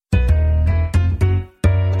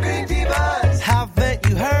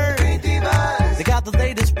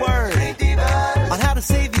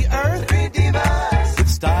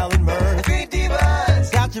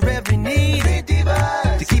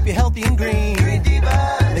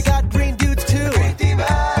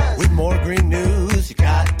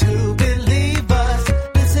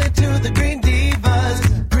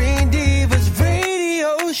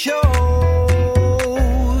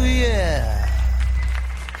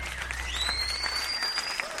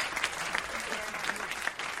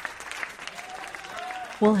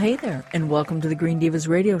Well, hey there, and welcome to the Green Divas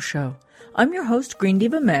radio show. I'm your host, Green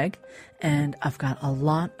Diva Meg, and I've got a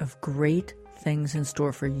lot of great things in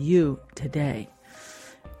store for you today.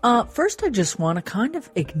 First, I just want to kind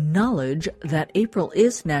of acknowledge that April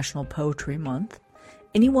is National Poetry Month.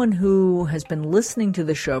 Anyone who has been listening to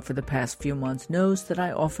the show for the past few months knows that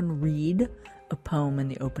I often read a poem in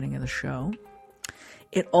the opening of the show.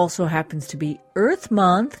 It also happens to be Earth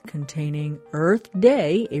Month, containing Earth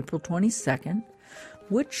Day, April 22nd,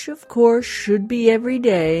 which, of course, should be every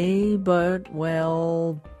day, but,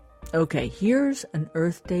 well, okay, here's an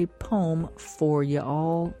Earth Day poem for you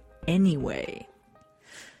all anyway.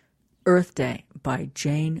 Earth Day by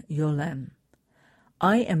Jane Yolen.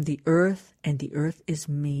 I am the earth, and the earth is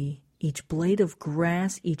me, each blade of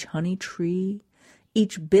grass, each honey tree,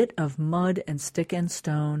 each bit of mud and stick and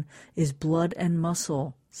stone is blood and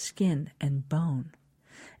muscle, skin and bone.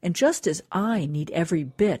 And just as I need every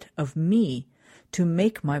bit of me to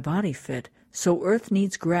make my body fit, so earth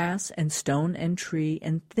needs grass and stone and tree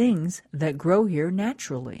and things that grow here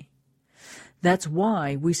naturally. That's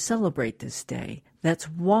why we celebrate this day. That's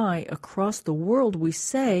why across the world we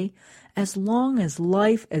say, as long as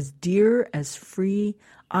life as dear as free,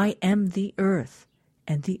 I am the earth,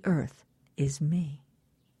 and the earth is me.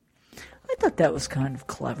 I thought that was kind of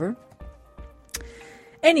clever.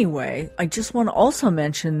 Anyway, I just want to also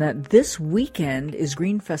mention that this weekend is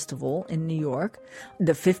Green Festival in New York,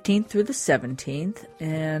 the 15th through the 17th,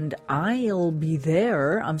 and I'll be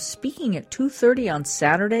there. I'm speaking at 2:30 on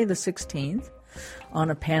Saturday the 16th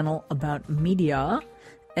on a panel about media,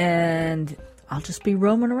 and I'll just be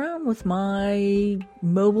roaming around with my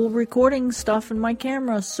mobile recording stuff and my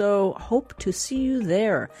camera, so hope to see you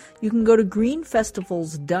there. You can go to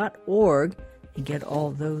greenfestivals.org and get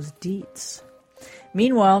all those deets.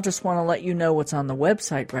 Meanwhile, just want to let you know what's on the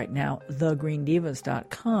website right now,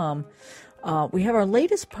 thegreendivas.com. We have our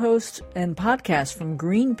latest post and podcast from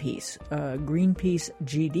Greenpeace, Greenpeace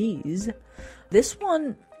GDs. This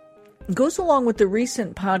one goes along with the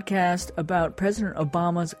recent podcast about President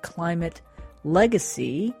Obama's climate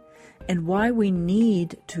legacy and why we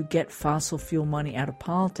need to get fossil fuel money out of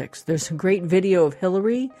politics. There's a great video of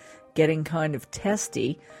Hillary getting kind of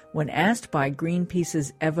testy when asked by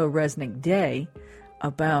Greenpeace's Eva Resnick Day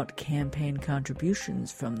about campaign contributions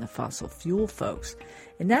from the fossil fuel folks.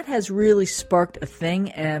 And that has really sparked a thing,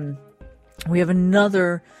 and we have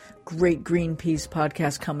another great Greenpeace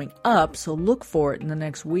podcast coming up, so look for it in the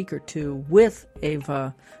next week or two with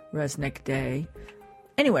Eva Resnick Day.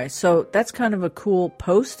 Anyway, so that's kind of a cool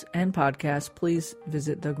post and podcast. Please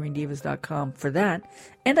visit thegreendivas.com for that.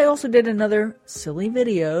 And I also did another silly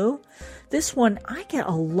video. This one, I get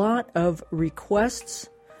a lot of requests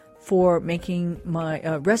for making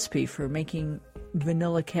my recipe for making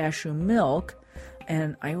vanilla cashew milk.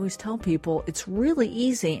 And I always tell people it's really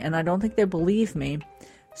easy, and I don't think they believe me.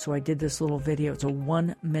 So I did this little video. It's a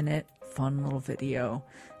 1-minute fun little video.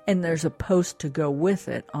 And there's a post to go with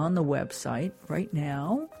it on the website right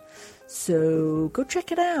now. So go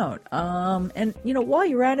check it out. And, while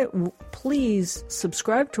you're at it, please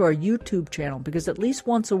subscribe to our YouTube channel, because at least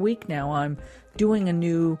once a week now I'm doing a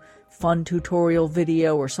new fun tutorial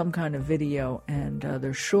video or some kind of video. And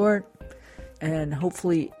they're short and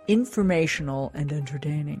hopefully informational and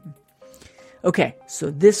entertaining. Okay, so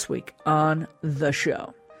this week on the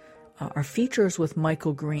show, our features with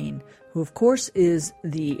Michael Green, who of course is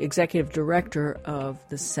the executive director of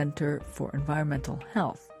the Center for Environmental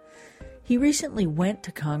Health. He recently went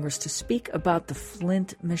to Congress to speak about the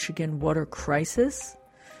Flint, Michigan water crisis.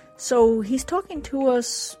 So he's talking to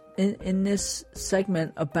us in this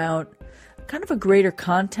segment about kind of a greater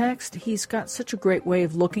context. He's got such a great way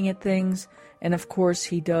of looking at things, and of course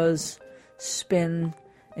he does spin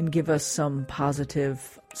and give us some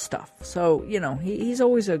positive stuff. So, he's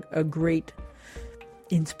always a great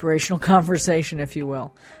inspirational conversation, if you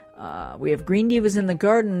will. We have Green Divas in the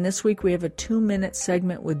Garden. This week we have a 2-minute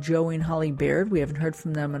segment with Joey and Holly Baird. We haven't heard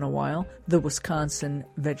from them in a while, the Wisconsin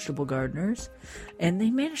vegetable gardeners. And they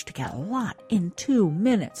managed to get a lot in 2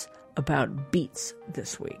 minutes about beets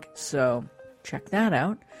this week. So check that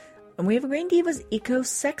out. And we have a Green Divas Eco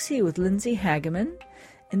Sexy with Lindsay Hageman.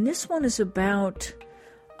 And this one is about...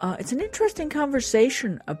 it's an interesting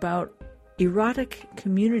conversation about erotic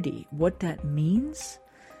community, what that means.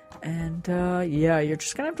 And, you're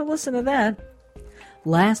just going to have to listen to that.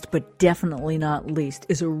 Last but definitely not least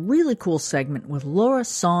is a really cool segment with Laura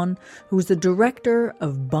Son, who's the director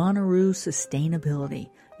of Bonnaroo Sustainability.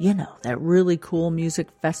 That really cool music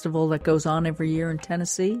festival that goes on every year in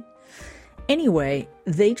Tennessee. Anyway,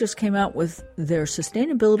 they just came out with their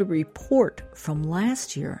sustainability report from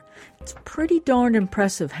last year. It's pretty darn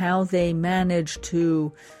impressive how they managed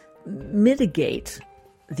to mitigate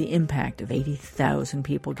the impact of 80,000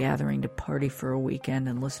 people gathering to party for a weekend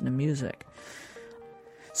and listen to music.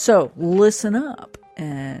 So listen up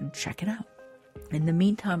and check it out. In the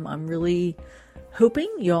meantime, I'm really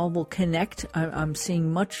hoping y'all will connect. I'm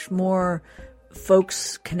seeing much more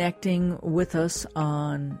folks connecting with us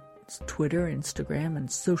on Twitter, Instagram, and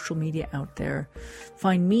social media out there.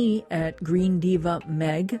 Find me at Green Diva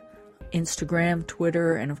Meg, Instagram,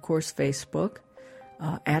 Twitter, and of course Facebook,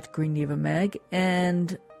 at Green Diva Meg,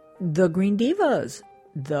 and The Green Divas.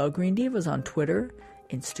 The Green Divas on Twitter,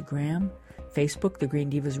 Instagram, Facebook, The Green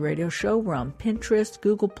Divas Radio Show. We're on Pinterest,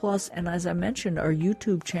 Google+, and as I mentioned, our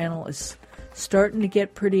YouTube channel is starting to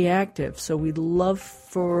get pretty active, so we'd love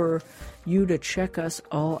for you to check us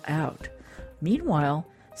all out. Meanwhile,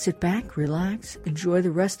 sit back, relax, enjoy the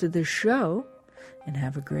rest of this show, and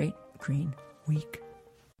have a great green week.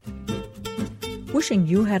 Wishing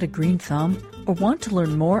you had a green thumb or want to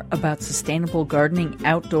learn more about sustainable gardening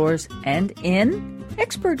outdoors and in?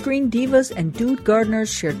 Expert green divas and dude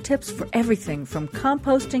gardeners share tips for everything from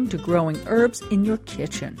composting to growing herbs in your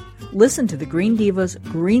kitchen. Listen to the Green Divas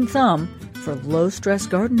Green Thumb for low-stress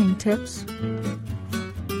gardening tips.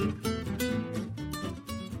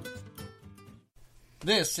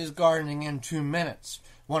 This is Gardening in 2 Minutes.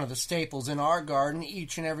 One of the staples in our garden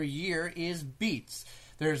each and every year is beets.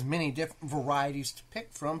 There's many different varieties to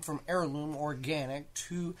pick from heirloom, organic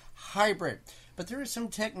to hybrid. But there are some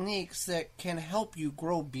techniques that can help you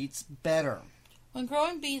grow beets better. When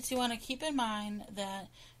growing beets, you want to keep in mind that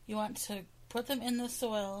you want to put them in the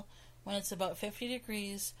soil when it's about 50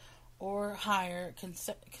 degrees or higher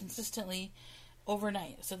consistently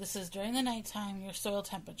overnight. So this is during the nighttime, your soil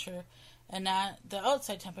temperature, and not the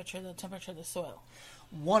outside temperature, the temperature of the soil.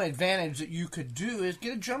 One advantage that you could do is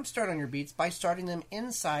get a jump start on your beets by starting them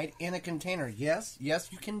inside in a container. Yes,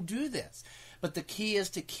 you can do this. But the key is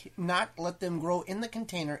to not let them grow in the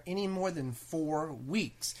container any more than 4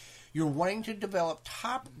 weeks. You're wanting to develop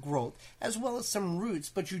top growth as well as some roots,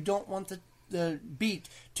 but you don't want the beet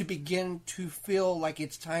to begin to feel like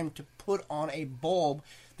it's time to put on a bulb,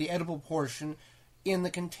 the edible portion, in the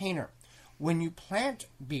container. When you plant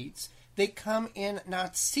beets, they come in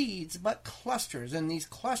not seeds, but clusters, and these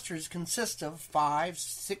clusters consist of 5,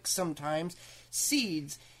 6 sometimes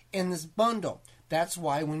seeds in this bundle. That's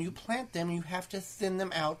why when you plant them, you have to thin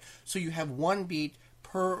them out so you have one beet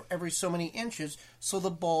per every so many inches so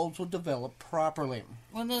the bulbs will develop properly.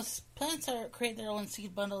 When those plants create their own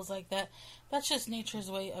seed bundles like that, that's just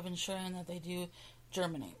nature's way of ensuring that they do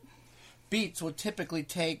germinate. Beets will typically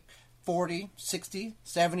take 40, 60,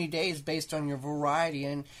 70 days based on your variety,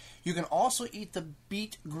 and you can also eat the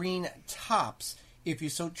beet green tops if you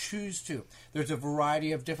so choose to. There's a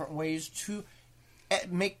variety of different ways to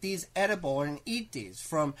make these edible and eat these,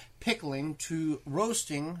 from pickling to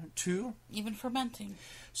roasting to even fermenting.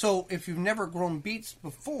 So if you've never grown beets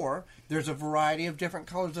before, there's a variety of different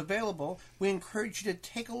colors available. We encourage you to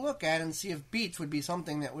take a look at and see if beets would be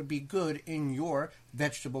something that would be good in your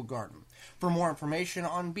vegetable garden. For more information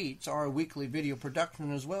on beets, our weekly video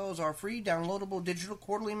production, as well as our free downloadable digital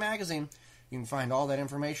quarterly magazine, you can find all that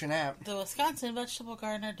information at the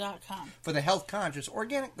WisconsinVegetableGardener.com. For the health-conscious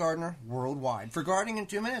organic gardener worldwide. For Gardening in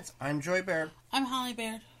 2 Minutes, I'm Joy Baird. I'm Holly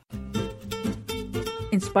Baird.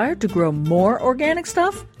 Inspired to grow more organic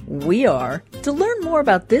stuff? We are. To learn more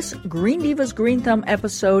about this Green Divas Green Thumb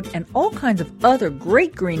episode and all kinds of other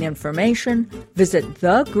great green information, visit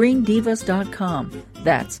thegreendivas.com.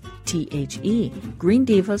 That's THE,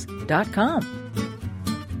 greendivas.com.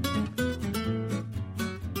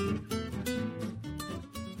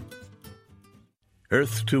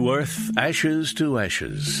 Earth to earth, ashes to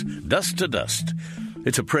ashes, dust to dust.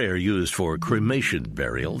 It's a prayer used for cremation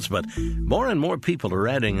burials, but more and more people are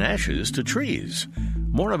adding ashes to trees.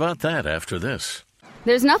 More about that after this.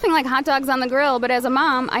 There's nothing like hot dogs on the grill, but as a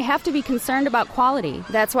mom, I have to be concerned about quality.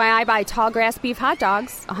 That's why I buy tall grass beef hot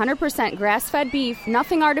dogs, 100% grass-fed beef,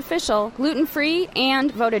 nothing artificial, gluten-free,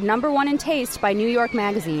 and voted #1 in taste by New York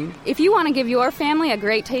Magazine. If you want to give your family a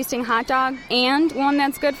great-tasting hot dog and one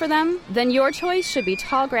that's good for them, then your choice should be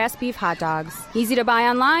tall grass beef hot dogs. Easy to buy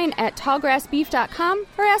online at tallgrassbeef.com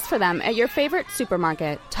or ask for them at your favorite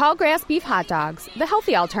supermarket. Tall grass beef hot dogs, the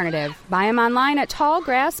healthy alternative. Buy them online at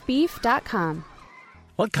tallgrassbeef.com.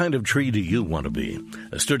 What kind of tree do you want to be?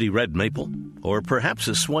 A sturdy red maple? Or perhaps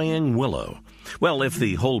a swaying willow? Well, if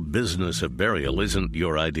the whole business of burial isn't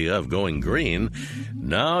your idea of going green,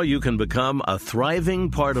 now you can become a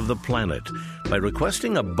thriving part of the planet by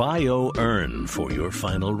requesting a bio-urn for your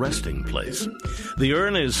final resting place. The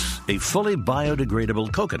urn is a fully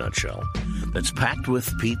biodegradable coconut shell that's packed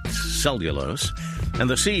with peat, cellulose, and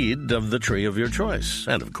the seed of the tree of your choice.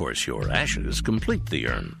 And, of course, your ashes complete the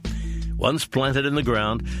urn. Once planted in the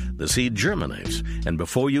ground, the seed germinates, and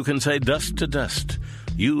before you can say dust to dust,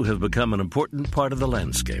 you have become an important part of the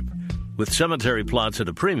landscape. With cemetery plots at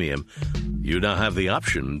a premium, you now have the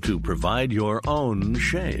option to provide your own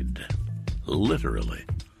shade. Literally.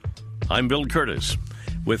 I'm Bill Curtis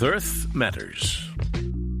with Earth Matters.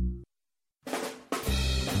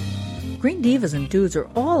 Green Divas and Dudes are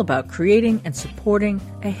all about creating and supporting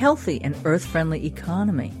a healthy and earth-friendly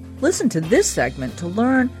economy. Listen to this segment to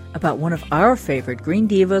learn about one of our favorite Green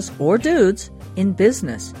Divas or Dudes in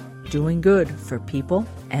business, doing good for people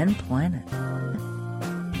and planet.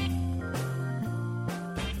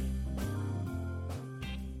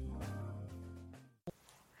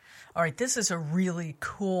 All right, this is a really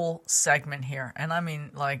cool segment here, and I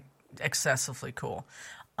mean, like, excessively cool.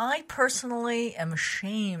 I personally am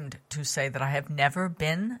ashamed to say that I have never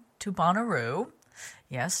been to Bonnaroo.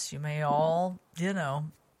 Yes, you may all,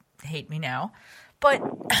 hate me now. But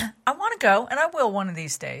I want to go, and I will one of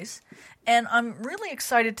these days. And I'm really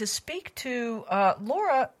excited to speak to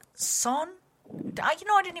Laura Son. I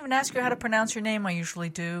didn't even ask you how to pronounce your name. I usually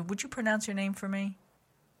do. Would you pronounce your name for me?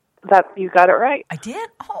 You got it right. I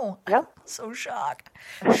did? Oh, yep. I'm so shocked.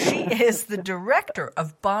 She is the director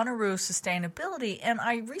of Bonnaroo Sustainability, and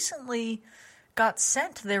I recently got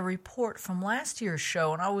sent their report from last year's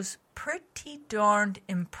show, and I was pretty darned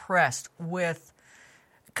impressed with,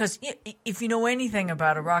 because if you know anything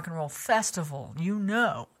about a rock and roll festival, you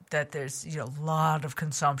know that there's a lot of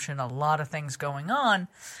consumption, a lot of things going on,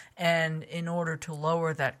 and in order to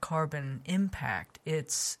lower that carbon impact,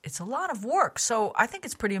 it's a lot of work. So I think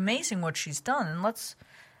it's pretty amazing what she's done. And let's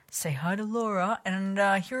say hi to Laura and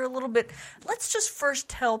hear a little bit. Let's just first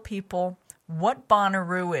tell people what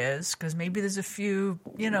Bonnaroo is, because maybe there's a few,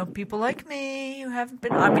 people like me who haven't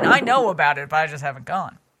been. I mean, I know about it, but I just haven't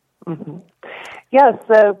gone. Mm-hmm. Yeah,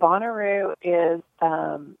 so Bonnaroo is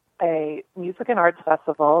a music and arts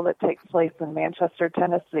festival that takes place in Manchester,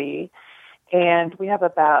 Tennessee. And we have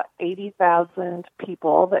about 80,000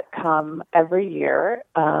 people that come every year.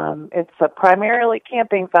 It's a primarily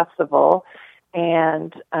camping festival,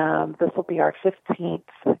 and this will be our 15th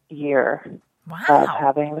year of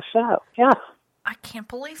having the show. Yeah. I can't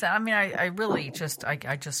believe that. I mean, I really just,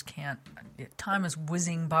 I just can't. Time is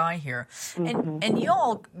whizzing by here. And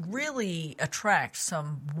y'all really attract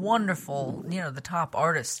some wonderful, the top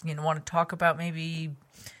artists. Want to talk about maybe,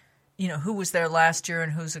 who was there last year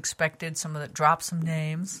and who's expected, drop some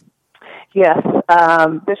names? Yes.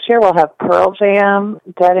 This year we'll have Pearl Jam,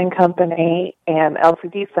 Dead & Company, and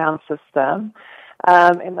LCD Sound System.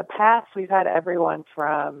 In the past, we've had everyone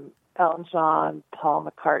from Elton John, Paul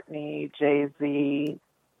McCartney, Jay-Z,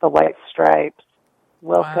 The White Stripes,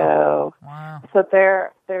 Wilco. Wow. So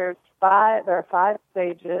there are 5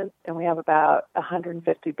 stages, and we have about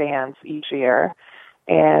 150 bands each year.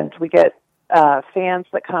 And we get fans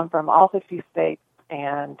that come from all 50 states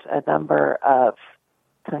and a number of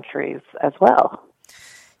countries as well.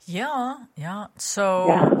 Yeah.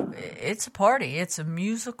 So It's a party. It's a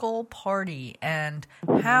musical party. And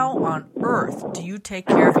how on earth do you take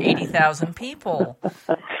care of 80,000 people?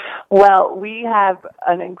 Well, we have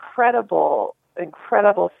an incredible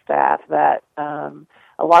staff that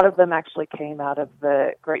a lot of them actually came out of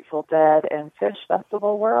the Grateful Dead and Phish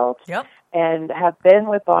Festival world. Yep. And have been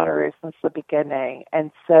with Bonnaroo since the beginning.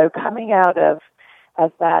 And so coming out of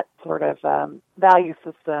that sort of value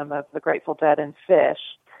system of the Grateful Dead and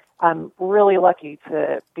Phish, I'm really lucky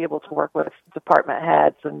to be able to work with department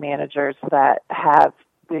heads and managers that have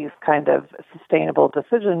these kind of sustainable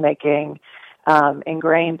decision-making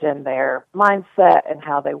ingrained in their mindset and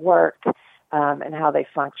how they work and how they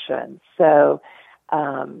function. So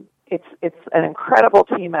it's an incredible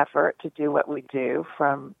team effort to do what we do,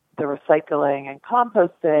 from the recycling and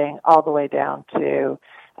composting all the way down to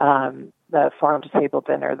the farm-to-table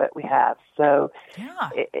dinner that we have. So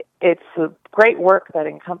it's a great work that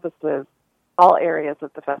encompasses all areas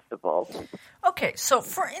of the festival. Okay, so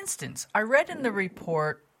for instance, I read in the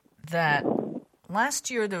report that last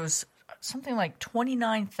year there was something like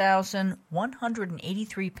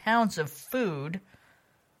 29,183 pounds of food.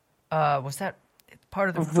 Was that part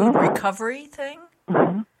of the food recovery thing?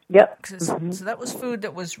 Mm-hmm. Yep. So that was food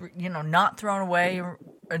that was, not thrown away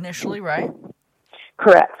initially, right?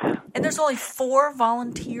 Correct. And there's only 4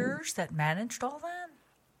 volunteers that managed all that?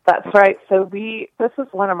 That's right. So this is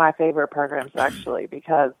one of my favorite programs, actually,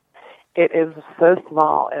 because it is so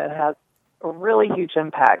small and it has a really huge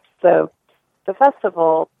impact. So the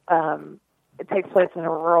festival, it takes place in a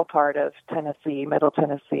rural part of Tennessee, Middle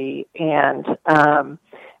Tennessee, and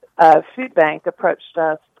a food bank approached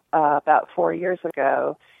us about 4 years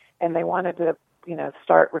ago, and they wanted to,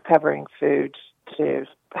 start recovering food to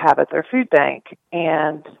have at their food bank.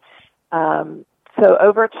 And so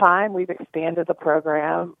over time, we've expanded the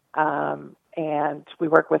program, and we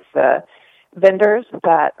work with the vendors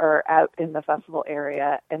that are out in the festival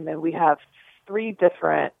area, and then we have 3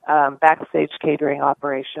 different backstage catering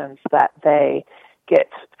operations that they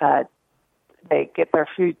get their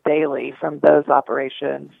food daily from those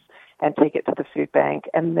operations and take it to the food bank,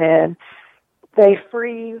 and then they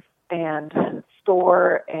freeze and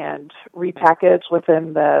store and repackage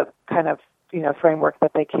within the kind of framework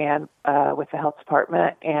that they can with the health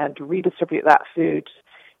department, and redistribute that food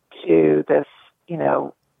to this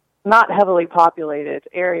not heavily populated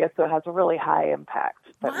area, so it has a really high impact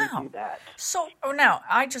that we do that. So now,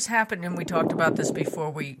 I just happened, and we talked about this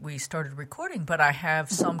before we started recording, but I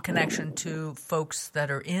have some connection to folks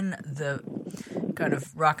that are in the kind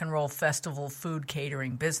of rock and roll festival food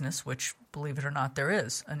catering business, which, believe it or not, there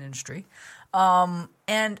is an industry. And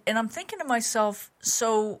I'm thinking to myself,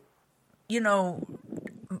 so,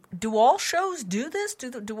 do all shows do this?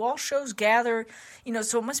 Do all shows gather?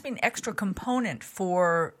 So it must be an extra component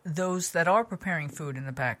for those that are preparing food in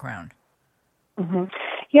the background. Mm-hmm.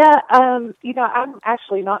 Yeah, I'm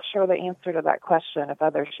actually not sure the answer to that question if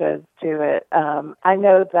other shows do it. I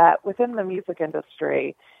know that within the music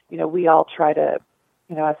industry, we all try to,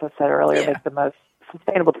 as I said earlier, make the most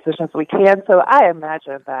sustainable decisions we can. So I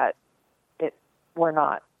imagine that we're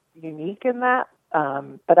not unique in that.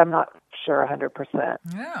 But I'm not sure 100%.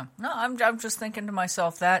 Yeah, no, I'm just thinking to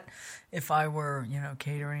myself that if I were,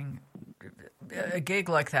 catering a gig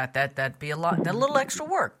like that'd be a little extra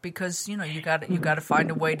work, because you got to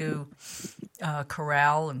find a way to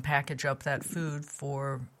corral and package up that food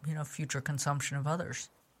for future consumption of others.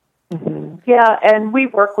 Mm-hmm. Yeah, and we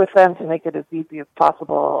work with them to make it as easy as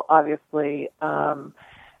possible, obviously.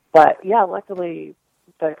 But yeah, luckily,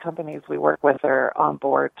 the companies we work with are on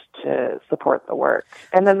board to support the work.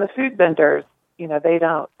 And then the food vendors,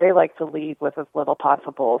 they like to lead with as little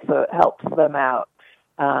possible, so it helps them out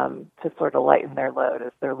to sort of lighten their load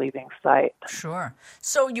as they're leaving site. Sure.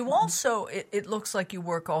 So you also, it looks like you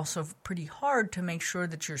work also pretty hard to make sure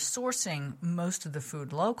that you're sourcing most of the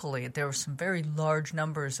food locally. There were some very large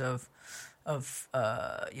numbers of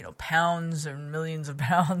pounds or millions of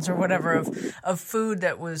pounds or whatever of food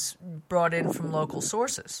that was brought in from local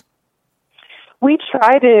sources. We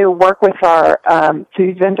try to work with our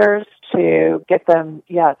food vendors to get them,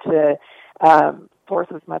 to source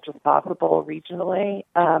as much as possible regionally.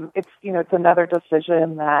 It's another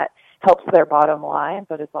decision that helps their bottom line,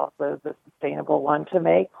 but it's also the sustainable one to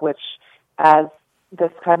make, which as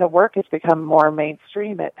this kind of work has become more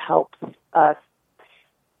mainstream, it helps us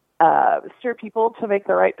steer people to make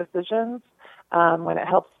the right decisions. When it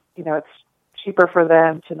helps, it's cheaper for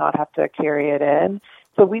them to not have to carry it in.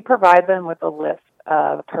 So we provide them with a list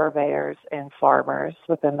of purveyors and farmers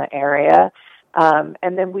within the area.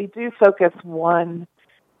 And then we do focus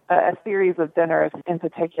a series of dinners in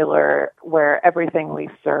particular where everything we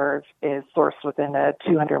serve is sourced within a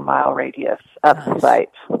 200-mile radius of the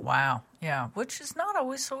site. Wow. Yeah, which is not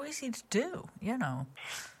always so easy to do,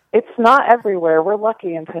 It's not everywhere. We're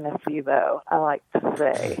lucky in Tennessee, though, I like to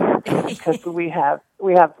say, because we have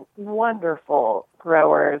wonderful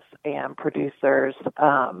growers and producers,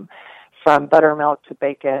 from buttermilk to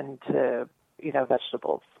bacon to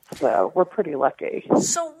vegetables. So we're pretty lucky.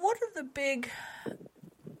 So what are the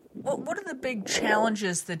big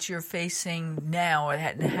challenges that you're facing now?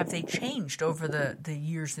 Have they changed over the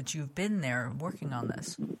years that you've been there working on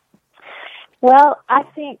this? Well, I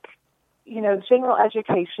think general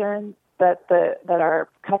education that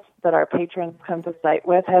our patrons come to site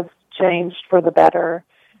with has changed for the better.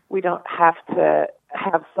 We don't have to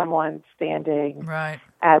have someone standing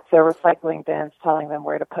at their recycling bins telling them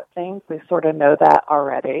where to put things. They sort of know that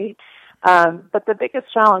already. But the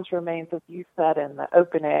biggest challenge remains, as you said in the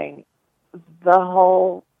opening, the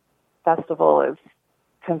whole festival is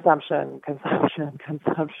consumption.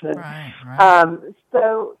 Right.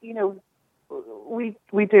 So,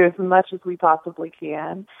 we do as much as we possibly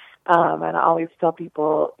can. And I always tell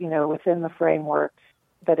people, within the framework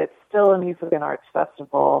that it's still a music and arts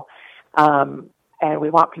festival. And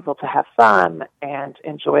we want people to have fun and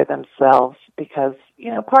enjoy themselves because,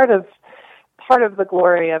 part of the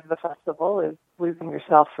glory of the festival is losing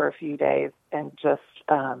yourself for a few days and just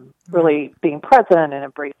really being present and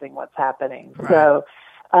embracing what's happening. Right. So,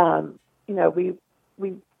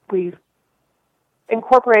 we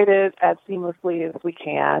incorporate it as seamlessly as we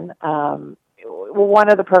can. One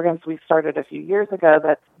of the programs we started a few years ago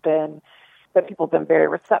that people have been very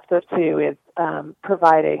receptive to is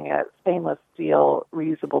providing a stainless steel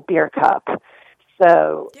reusable beer cup.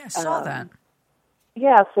 So Yeah, I saw that.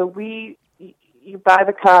 Yeah, so you buy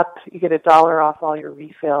the cup, you get $1 off all your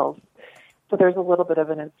refills. So there's a little bit of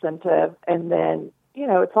an incentive, and then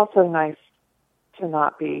it's also nice to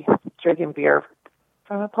not be drinking beer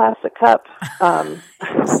from a plastic cup.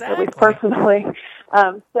 Exactly. At least personally.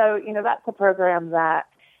 So that's a program that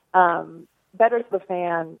betters the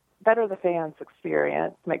fan's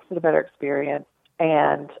experience, makes it a better experience,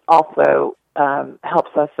 and also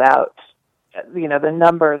helps us out. The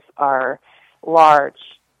numbers are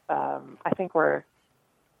large. I think we're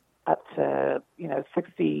up to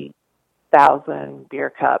 60,000 beer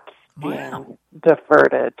cups being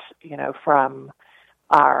diverted, from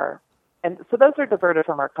our. And so those are diverted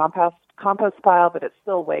from our compost pile, but it's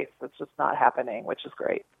still waste that's just not happening, which is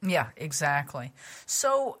great. Yeah, exactly.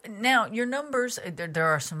 So now your numbers, there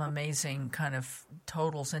are some amazing kind of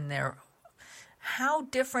totals in there. How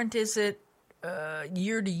different is it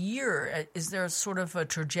year to year? Is there sort of a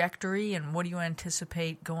trajectory, and what do you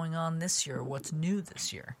anticipate going on this year? What's new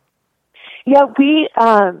this year? Yeah, we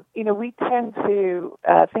tend to,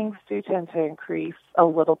 things do tend to increase a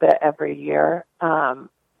little bit every year.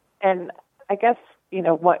 And I guess,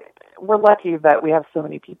 we're lucky that we have so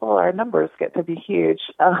many people. Our numbers get to be huge.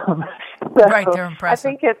 Right, they're impressive. I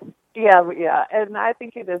think it's, yeah. And I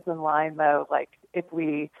think it is in line, though, like if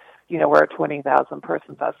we're a 20,000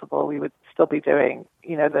 person festival, we would still be doing,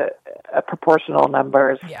 the proportional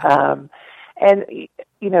numbers. Yeah. And,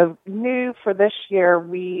 new for this year,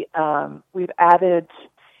 we've added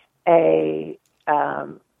a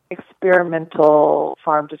experimental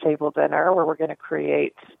farm-to-table dinner where we're going to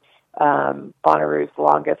create Bonnaroo's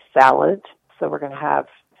longest salad. So we're going to have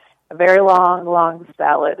a very long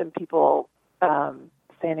salad and people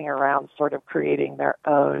standing around sort of creating their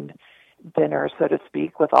own dinner, so to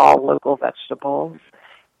speak, with all local vegetables.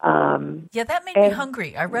 Yeah, that made me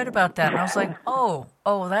hungry. I read about that, and I was like,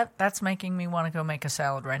 that's making me want to go make a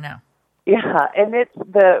salad right now. Yeah, and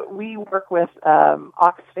we work with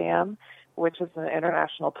Oxfam, which is an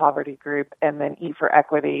international poverty group, and then Eat for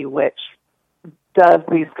Equity, which does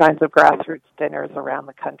these kinds of grassroots dinners around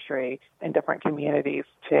the country in different communities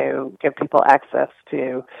to give people access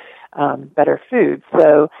to better food.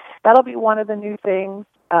 So that'll be one of the new things.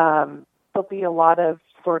 There'll be a lot of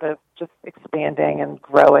sort of just expanding and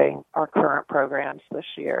growing our current programs this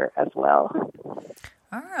year as well.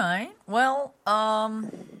 All right. Well,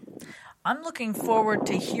 I'm looking forward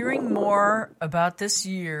to hearing more about this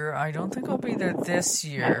year. I don't think I'll be there this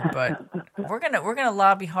year, but we're gonna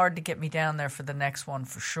lobby hard to get me down there for the next one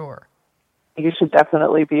for sure. You should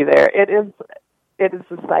definitely be there. It is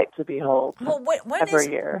a sight to behold. Well,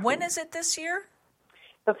 every year. When is it this year?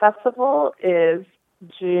 The festival is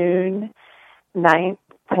June 9th,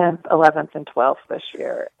 10th, 11th, and 12th this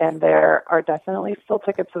year, and there are definitely still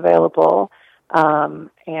tickets available, and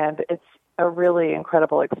it's a really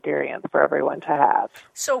incredible experience for everyone to have.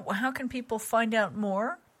 So how can people find out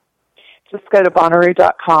more? Just go to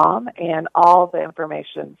Bonnaroo.com, and all the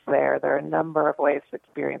information's there. There are a number of ways to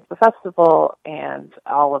experience the festival, and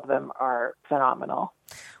all of them are phenomenal.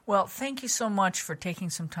 Well, thank you so much for taking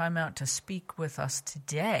some time out to speak with us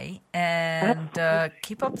today, and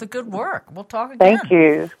keep up the good work. We'll talk again. Thank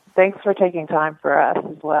you. Thanks for taking time for us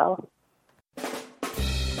as well.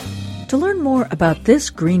 To learn more about this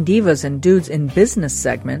Green Divas and Dudes in Business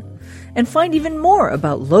segment, and find even more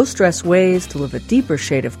about low-stress ways to live a deeper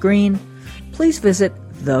shade of green, please visit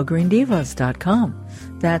thegreendivas.com.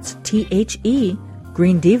 That's THE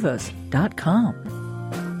greendivas.com.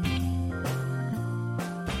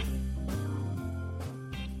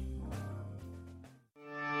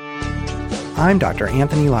 I'm Dr.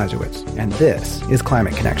 Anthony Lizowitz, and this is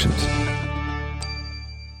Climate Connections.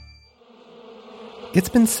 It's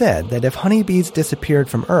been said that if honeybees disappeared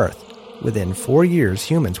from Earth, within 4 years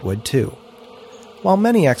humans would too. While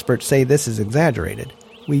many experts say this is exaggerated,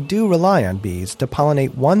 we do rely on bees to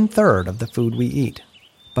pollinate 1/3 of the food we eat.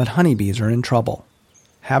 But honeybees are in trouble.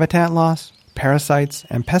 Habitat loss, parasites,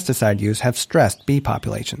 and pesticide use have stressed bee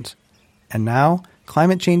populations. And now,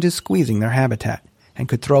 climate change is squeezing their habitat and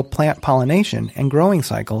could throw plant pollination and growing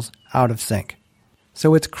cycles out of sync.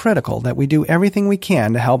 So it's critical that we do everything we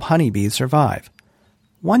can to help honeybees survive.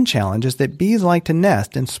 One challenge is that bees like to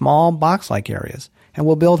nest in small box-like areas and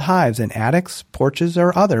will build hives in attics, porches,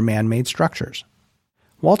 or other man-made structures.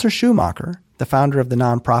 Walter Schumacher, the founder of the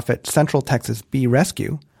nonprofit Central Texas Bee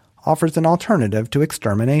Rescue, offers an alternative to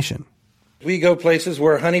extermination. We go places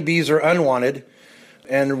where honeybees are unwanted,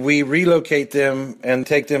 and we relocate them and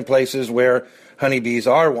take them places where honeybees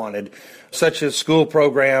are wanted, such as school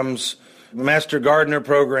programs, master gardener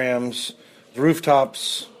programs,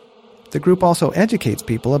 rooftops. The group also educates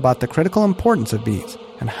people about the critical importance of bees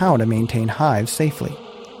and how to maintain hives safely.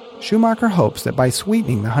 Schumacher hopes that by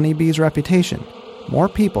sweetening the honeybee's reputation, more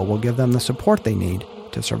people will give them the support they need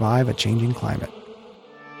to survive a changing climate.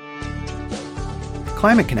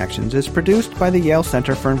 Climate Connections is produced by the Yale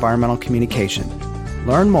Center for Environmental Communication.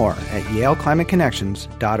 Learn more at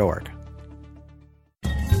yaleclimateconnections.org.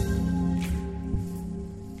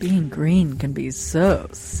 Being green can be so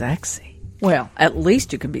sexy. Well, at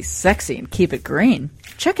least you can be sexy and keep it green.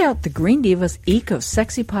 Check out the Green Divas Eco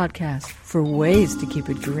Sexy podcast for ways to keep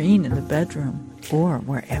it green in the bedroom or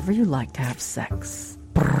wherever you like to have sex.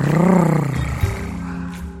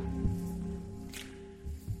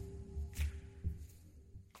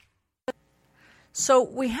 So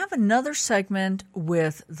we have another segment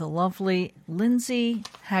with the lovely Lindsay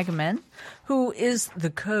Hageman, who is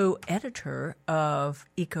the co-editor of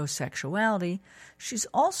Ecosexuality. She's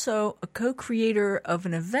also a co-creator of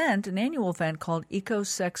an event, an annual event called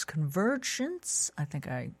Ecosex Convergence. I think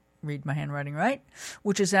I read my handwriting right,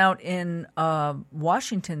 which is out in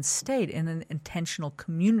Washington State in an intentional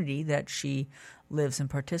community that she lives and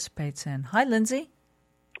participates in. Hi, Lindsay.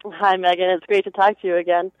 Hi, Megan. It's great to talk to you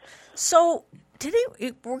again. So today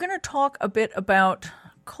we're going to talk a bit about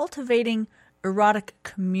cultivating erotic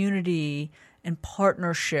community and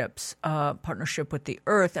partnerships, partnership with the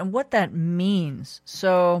earth, and what that means.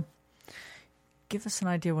 So give us an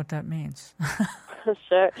idea what that means.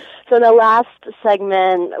 Sure. So in the last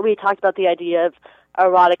segment, we talked about the idea of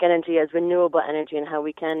erotic energy as renewable energy and how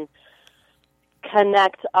we can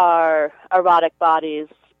connect our erotic bodies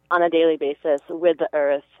on a daily basis with the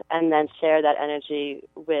earth and then share that energy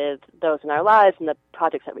with those in our lives and the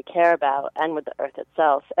projects that we care about and with the earth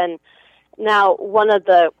itself. And now one of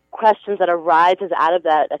the questions that arises out of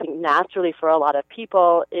that, I think naturally for a lot of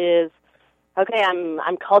people, is, okay,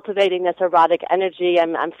 I'm cultivating this erotic energy,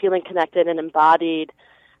 I'm feeling connected and embodied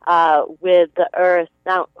with the earth.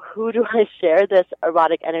 Now, who do I share this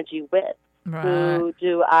erotic energy with? Right. Who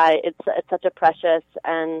do I, it's such a precious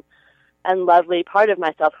and lovely part of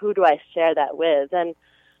myself. Who do I share that with? And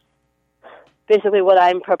basically what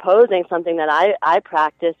I'm proposing, something that I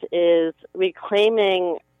practice, is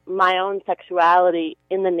reclaiming my own sexuality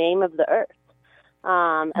in the name of the earth.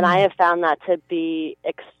 And I have found that to be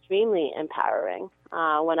extremely empowering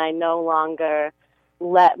when I no longer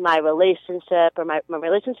let my relationship or my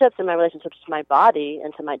relationships and my relationships to my body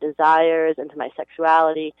and to my desires and to my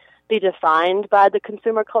sexuality be defined by the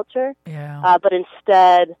consumer culture, but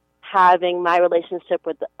instead having my relationship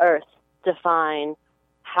with the earth define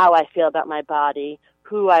how I feel about my body,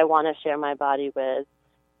 who I want to share my body with,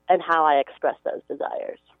 and how I express those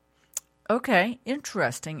desires. Okay,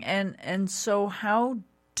 interesting. And so how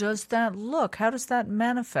does that look? How does that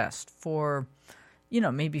manifest for,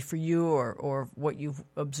 maybe for you or what you've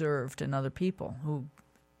observed in other people who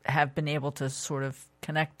have been able to sort of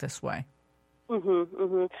connect this way?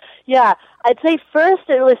 Yeah, I'd say first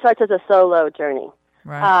it really starts as a solo journey.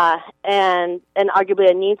 Right. And arguably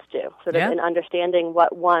it needs to, sort of in understanding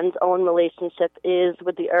what one's own relationship is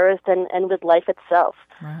with the earth and with life itself.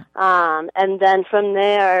 Right. And then from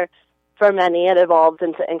there, for many, it evolves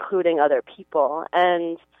into including other people.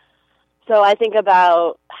 And so I think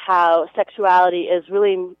about how sexuality is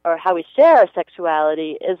really, or how we share our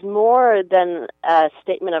sexuality is more than a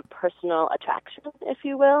statement of personal attraction, if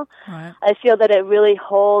you will. Right. I feel that it really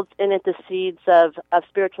holds in it the seeds of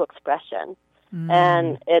spiritual expression.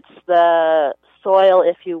 And it's the soil,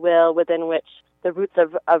 if you will, within which the roots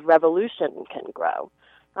of revolution can grow.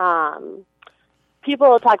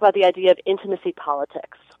 People talk about the idea of intimacy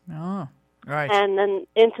politics. Oh, right. And then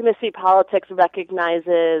intimacy politics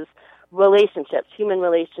recognizes relationships, human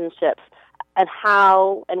relationships, and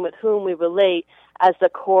how and with whom we relate as the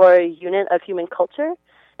core unit of human culture.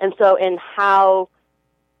 And so in how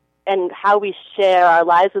we share our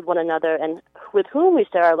lives with one another and with whom we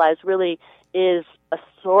share our lives really is a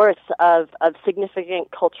source of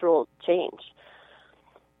significant cultural change.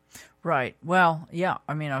 Right. Well, yeah,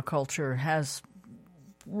 I mean, our culture has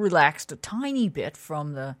relaxed a tiny bit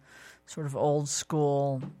from the sort of old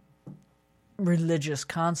school religious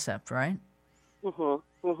concept, right?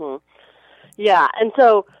 Yeah, and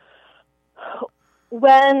so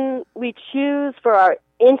when we choose for our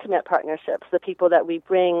intimate partnerships, the people that we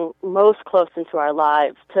bring most close into our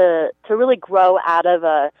lives, to really grow out of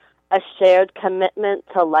a a shared commitment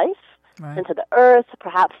to life and to the earth,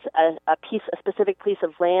 perhaps a specific piece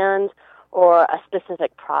of land or a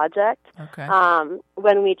specific project. Okay.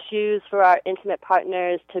 When we choose for our intimate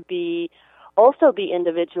partners to also be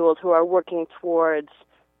individuals who are working towards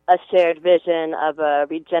a shared vision of a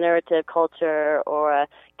regenerative culture or a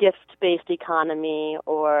gift-based economy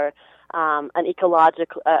or a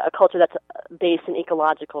culture that's based in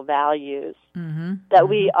ecological values, that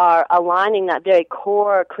we are aligning that very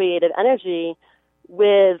core creative energy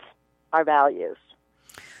with our values.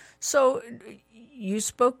 So you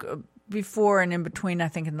spoke before and in between, I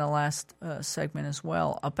think in the last segment as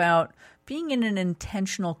well, about being in an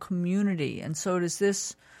intentional community. And so is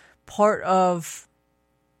this part of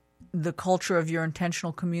the culture of your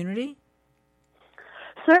intentional community?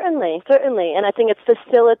 Certainly. And I think it's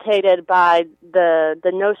facilitated by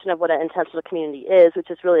the notion of what an intentional community is,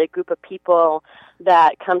 which is really a group of people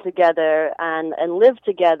that come together and live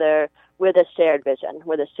together with a shared vision,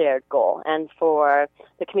 with a shared goal. And for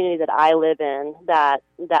the community that I live in, that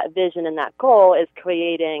vision and that goal is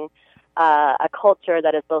creating a culture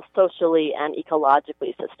that is both socially and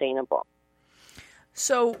ecologically sustainable.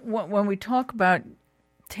 So when we talk about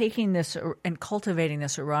taking this and cultivating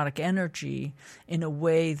this erotic energy in a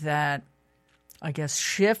way that, I guess,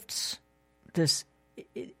 shifts this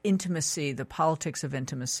intimacy, the politics of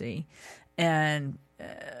intimacy, and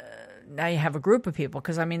now you have a group of people,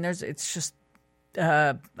 because, I mean, it's just,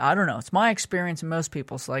 I don't know, it's my experience and most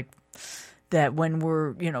people's, like, that when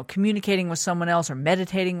we're, communicating with someone else or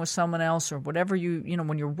meditating with someone else or whatever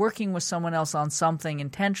when you're working with someone else on something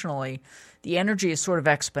intentionally, the energy is sort of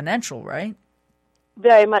exponential, right?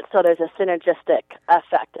 Very much so. There's a synergistic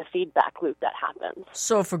effect, a feedback loop that happens.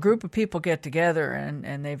 So if a group of people get together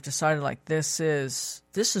and they've decided, like, this is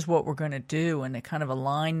what we're going to do, and they kind of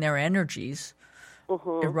align their energies,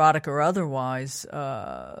 erotic or otherwise,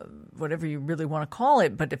 whatever you really want to call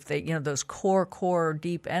it, but if they, those core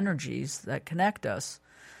deep energies that connect us,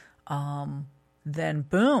 then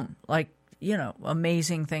boom, like,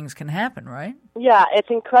 amazing things can happen, right? Yeah, it's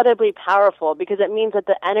incredibly powerful because it means that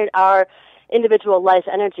our individual life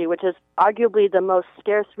energy, which is arguably the most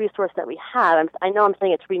scarce resource that we have. I know I'm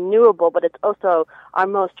saying it's renewable, but it's also our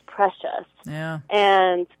most precious. Yeah.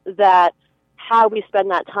 And that how we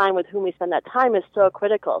spend that time with whom we spend that time is so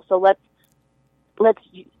critical. So let's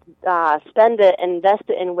spend it, invest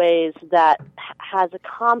it in ways that has a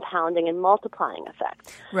compounding and multiplying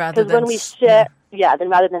effect. Rather than when we share, then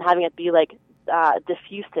rather than having it be like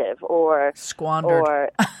diffusive or squandered.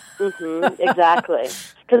 Or exactly.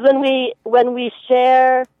 Because when we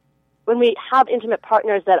share, when we have intimate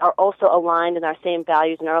partners that are also aligned in our same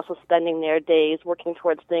values and are also spending their days working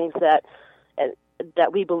towards things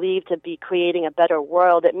that we believe to be creating a better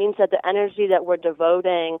world, it means that the energy that we're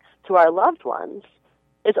devoting to our loved ones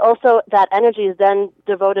is also, that energy is then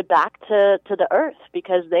devoted back to the earth,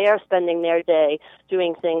 because they are spending their day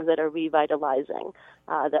doing things that are revitalizing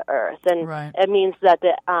the earth. And it means that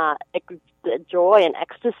the joy and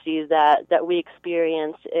ecstasy that we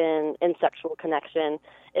experience in sexual connection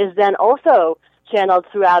is then also channeled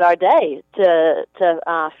throughout our day to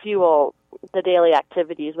fuel the daily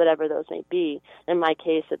activities, whatever those may be. In my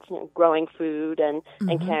case, it's growing food and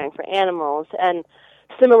caring for animals. And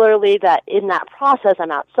similarly, that in that process,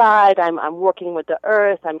 I'm outside, I'm working with the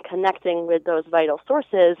earth, I'm connecting with those vital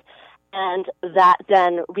sources, and that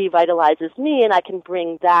then revitalizes me, and I can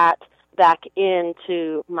bring that back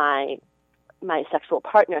into my sexual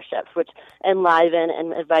partnerships, which enliven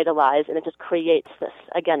and vitalize, and it just creates this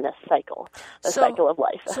cycle, cycle of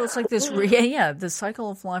life. So it's like this, the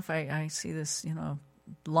cycle of life. I see this,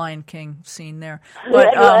 Lion King scene there. But,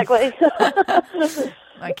 exactly.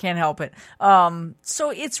 I can't help it. So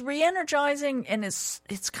it's re-energizing, and it's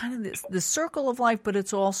kind of the circle of life, but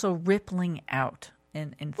it's also rippling out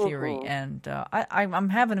in theory. And I'm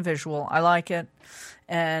having a visual. I like it.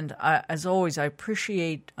 And as always, I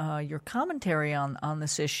appreciate your commentary on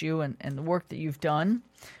this issue and the work that you've done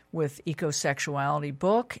with Ecosexuality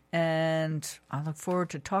book. And I look forward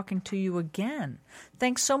to talking to you again.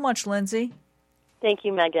 Thanks so much, Lindsay. Thank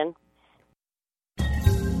you, Megan.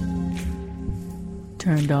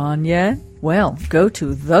 Turned on yet? Well, go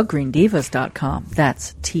to thegreendivas.com.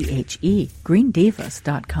 That's THE,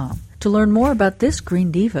 greendivas.com. To learn more about this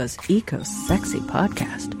Green Divas Eco-Sexy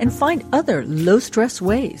podcast and find other low-stress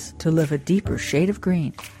ways to live a deeper shade of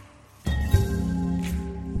green.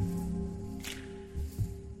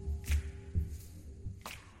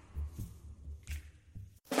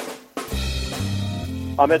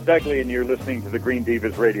 I'm Ed Begley, and you're listening to the Green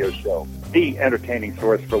Divas radio show, the entertaining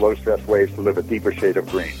source for low-stress ways to live a deeper shade of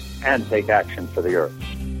green and take action for the earth.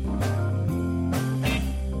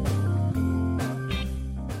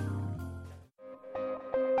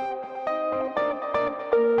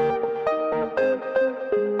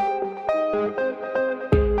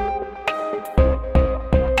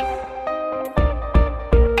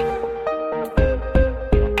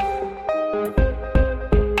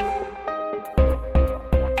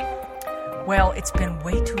 been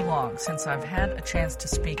way too long since I've had a chance to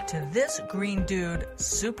speak to this green dude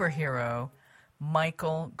superhero,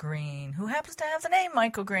 Michael Green, who happens to have the name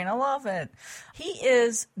Michael Green. I love it. He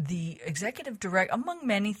is the executive director, among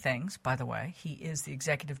many things, by the way, he is the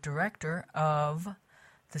executive director of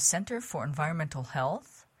the Center for Environmental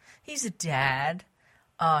Health. He's a dad.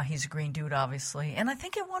 He's a green dude, obviously. And I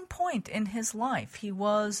think at one point in his life, he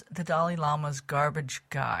was the Dalai Lama's garbage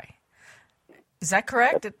guy. Is that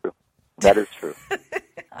correct? That is true.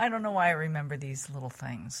 I don't know why I remember these little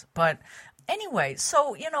things. But anyway,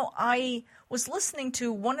 so, I was listening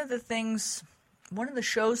to one of the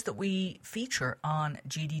shows that we feature on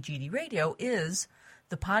GDGD Radio is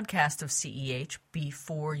the podcast of CEH,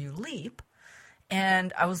 Before You Leap.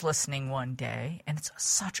 And I was listening one day, and it's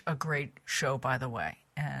such a great show, by the way.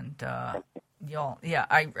 And y'all, yeah,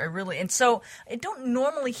 I really, and so I don't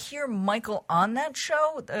normally hear Michael on that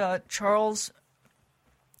show, Charles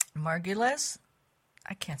Margulies.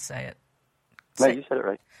 I can't say it. No, you said it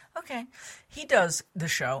right. Okay. He does the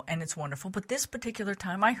show, and it's wonderful. But this particular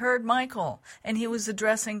time, I heard Michael, and he was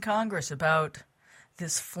addressing Congress about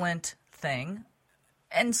this Flint thing.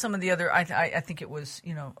 And some of the other, I think it was,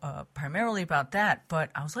 primarily about that. But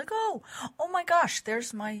I was like, oh my gosh,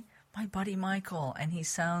 there's my buddy Michael. And he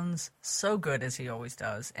sounds so good, as he always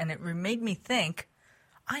does. And it made me think,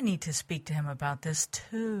 I need to speak to him about this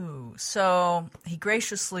too. So he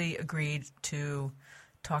graciously agreed to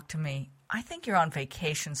talk to me. I think you're on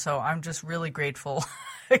vacation, so I'm just really grateful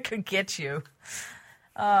I could get you.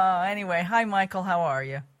 Anyway, hi, Michael. How are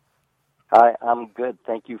you? Hi, I'm good.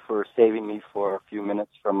 Thank you for saving me for a few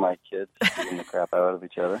minutes from my kids beating the crap out of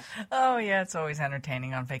each other. Oh, yeah, it's always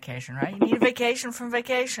entertaining on vacation, right? You need a vacation from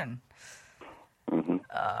vacation. Mm-hmm.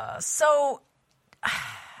 So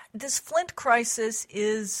this Flint crisis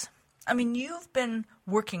is, you've been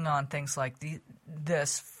working on things like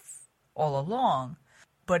this all along,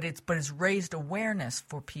 but it's raised awareness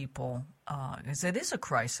for people because it is a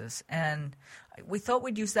crisis. And we thought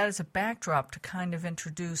we'd use that as a backdrop to kind of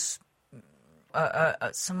introduce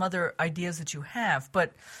some other ideas that you have,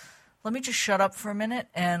 but let me just shut up for a minute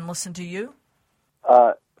and listen to you.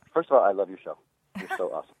 First of all, I love your show. You're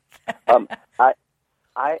so awesome.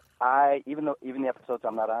 I even the episodes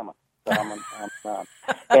I'm not on, but I'm on.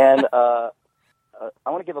 And I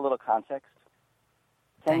want to give a little context.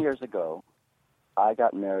 10 years ago, I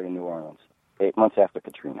got married in New Orleans, 8 months after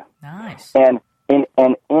Katrina. Nice. And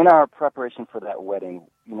in our preparation for that wedding,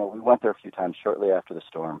 we went there a few times shortly after the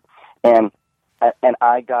storm, and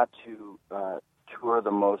I got to tour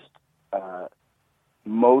the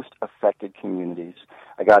most affected communities.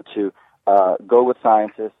 I got to go with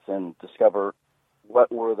scientists and discover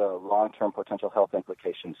what were the long-term potential health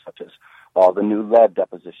implications, such as all the new lead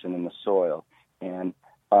deposition in the soil, and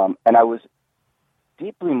I was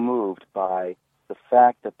deeply moved by the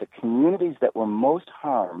fact that the communities that were most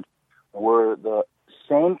harmed were the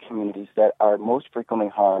same communities that are most frequently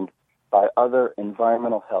harmed by other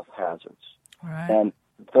environmental health hazards. Right. And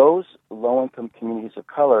those low-income communities of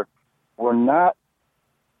color were not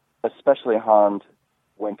especially harmed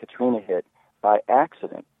when Katrina hit by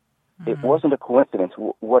accident. Mm-hmm. It wasn't a coincidence.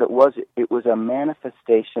 What it was a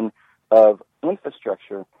manifestation of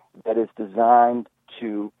infrastructure that is designed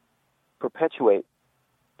to perpetuate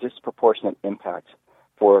disproportionate impact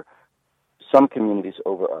for some communities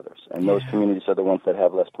over others. And those communities are the ones that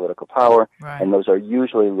have less political power, right. And those are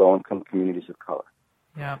usually low-income communities of color.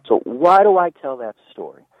 Yeah. So why do I tell that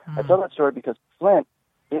story? I tell that story because Flint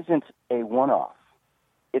isn't a one-off.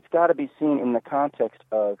 It's got to be seen in the context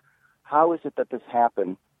of how is it that this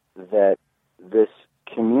happened, that this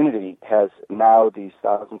community has now these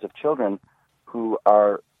thousands of children who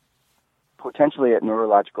are potentially at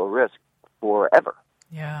neurological risk forever.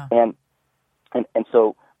 Yeah. And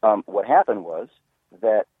so what happened was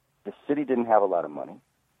that the city didn't have a lot of money.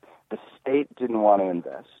 The state didn't want to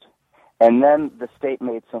invest. And then the state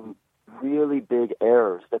made some really big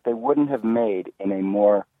errors that they wouldn't have made in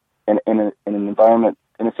an environment,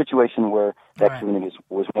 in a situation where that community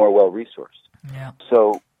was more well-resourced. Yeah.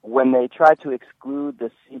 So when they tried to exclude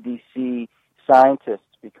the CDC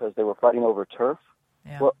scientists because they were fighting over turf,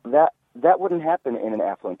 well, that wouldn't happen in an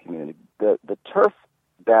affluent community. The turf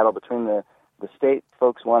battle between the state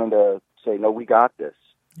folks wanting to say, no, we got this,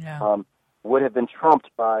 would have been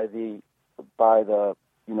trumped by the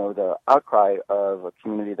outcry of a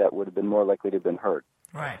community that would have been more likely to have been heard.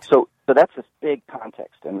 Right. So that's this big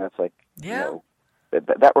context, and that's like,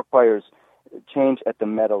 that requires change at the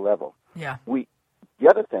meta level. Yeah. The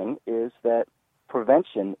other thing is that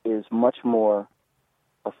prevention is much more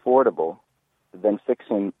affordable than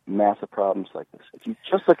fixing massive problems like this. If you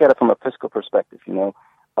just look at it from a fiscal perspective,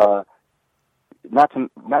 not to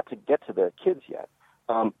get to the kids yet,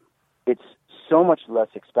 it's so much less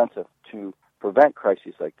expensive to prevent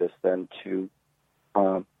crises like this than to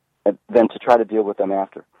try to deal with them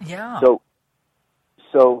after. Yeah.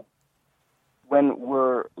 So when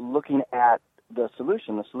we're looking at the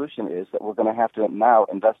solution is that we're going to have to now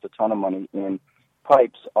invest a ton of money in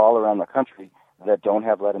pipes all around the country that don't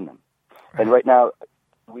have lead in them. Right. And right now,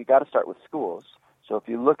 we got to start with schools. So if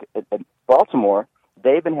you look at Baltimore,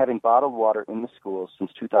 they've been having bottled water in the schools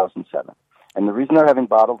since 2007. And the reason they're having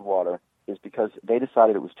bottled water is because they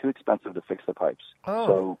decided it was too expensive to fix the pipes.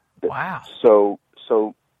 Oh, wow. So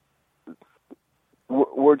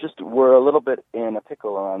we're a little bit in a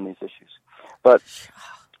pickle around these issues. But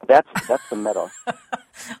that's the meta.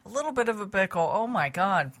 A little bit of a pickle. Oh, my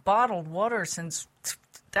God. Bottled water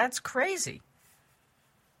that's crazy.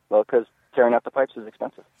 Well, because tearing out the pipes is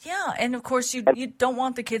expensive. Yeah, and of course you don't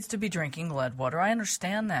want the kids to be drinking lead water. I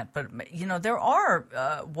understand that, but there are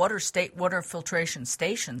water filtration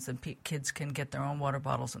stations that kids can get their own water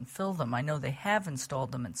bottles and fill them. I know they have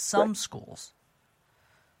installed them in some schools.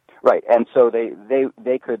 Right, and so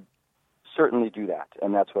they could certainly do that,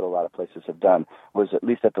 and that's what a lot of places have done. Was at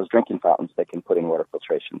least at those drinking fountains they can put in water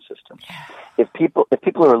filtration systems. Yeah. If people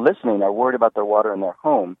who are listening are worried about their water in their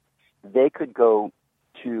home, they could go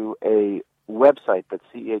to a website that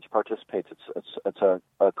CEH participates. It's a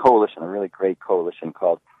coalition, a really great coalition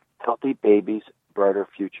called Healthy Babies, Brighter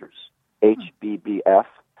Futures, HBBF.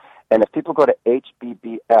 And if people go to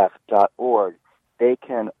hbbf.org, they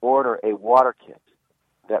can order a water kit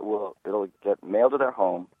it'll get mailed to their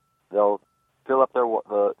home. They'll fill up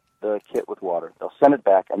the kit with water. They'll send it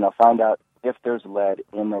back, and they'll find out if there's lead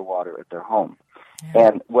in their water at their home. Yeah.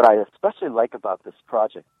 And what I especially like about this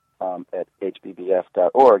project at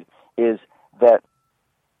hbbf.org is that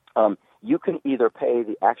you can either pay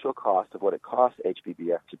the actual cost of what it costs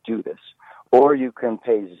HBBF to do this, or you can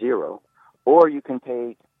pay zero, or you can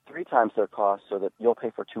pay 3 times their cost so that you'll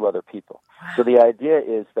pay for 2 other people. Wow. So the idea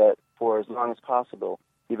is that for as long as possible,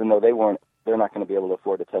 even though they're not going to be able to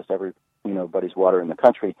afford to test everybody's water in the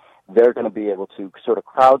country, they're going to be able to sort of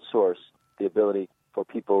crowdsource the ability for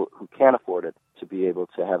people who can't afford it to be able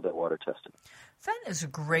to have their water tested. That is a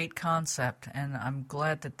great concept, and I'm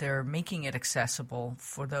glad that they're making it accessible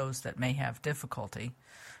for those that may have difficulty.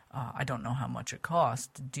 I don't know how much it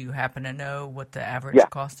costs. Do you happen to know what the average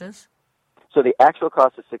cost is? So the actual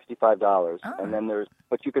cost is $65, and then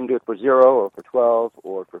but you can do it for 0 or for 12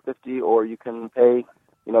 or for 50, or you can pay,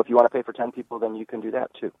 if you want to pay for 10 people, then you can do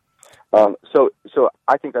that too. So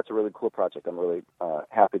I think that's a really cool project. I'm really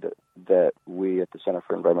happy that we at the Center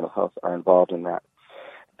for Environmental Health are involved in that.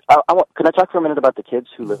 Can I talk for a minute about the kids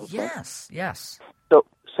who live in Flint? Yes. So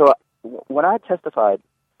when I testified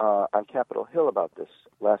on Capitol Hill about this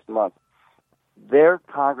last month, their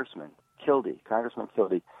Congressman Kildee,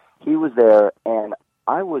 he was there, and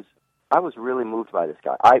I was really moved by this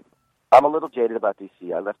guy. I'm a little jaded about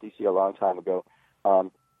D.C. I left D.C. a long time ago,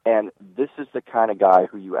 and this is the kind of guy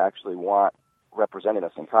who you actually want representing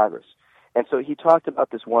us in Congress. And so he talked about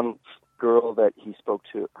this one girl that he spoke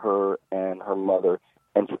to, her and her mother,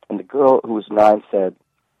 and the girl who was 9 said,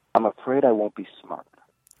 "I'm afraid I won't be smart."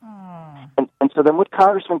 And so then what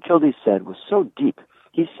Congressman Kildee said was so deep.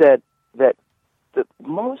 He said that the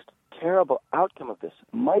most terrible outcome of this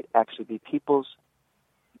might actually be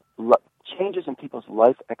changes in people's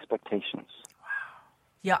life expectations. Wow.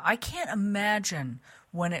 Yeah, I can't imagine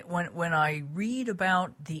when I read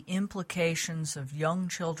about the implications of young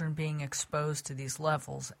children being exposed to these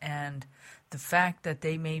levels and the fact that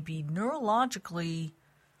they may be neurologically,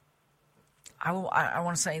 I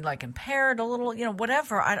want to say like impaired a little,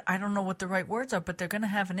 whatever. I don't know what the right words are, but they're going to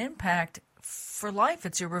have an impact for life.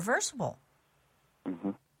 It's irreversible.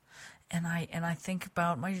 Mm-hmm. And I think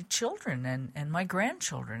about my children and my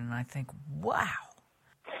grandchildren, and I think, wow.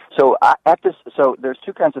 So there's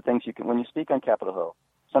 2 kinds of things you can when you speak on Capitol Hill.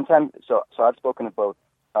 Sometimes, so I've spoken at both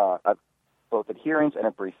at hearings and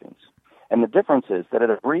at briefings, and the difference is that at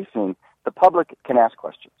a briefing, the public can ask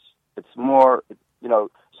questions. It's more,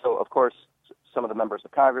 So of course, some of the members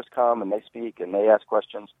of Congress come and they speak and they ask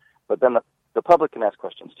questions, but then the public can ask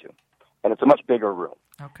questions too. And it's a much bigger room.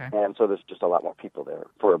 Okay. And so there's just a lot more people there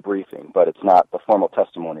for a briefing, but it's not the formal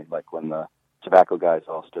testimony like when the tobacco guys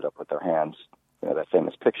all stood up with their hands, that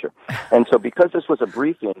famous picture. And so because this was a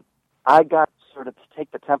briefing, I got sort of to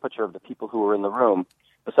take the temperature of the people who were in the room,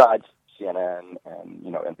 besides CNN and,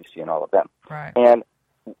 NBC and all of them. Right. And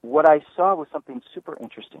what I saw was something super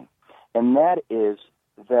interesting, and that is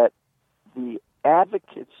that the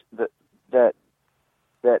advocates that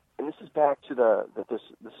and this is back to that this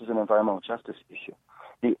is an environmental justice issue.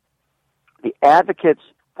 The advocates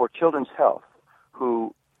for children's health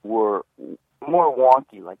who were more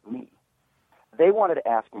wonky like me, they wanted to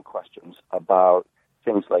ask me questions about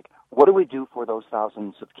things like, what do we do for those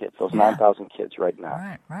thousands of kids, those 9,000 kids right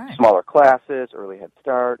now? Right. Smaller classes, early head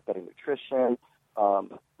start, better nutrition,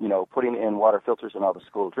 putting in water filters in all the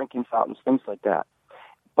school drinking fountains, things like that.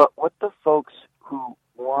 But what the folks who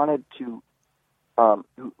wanted to,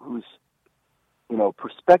 whose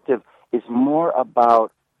perspective is more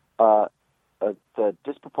about the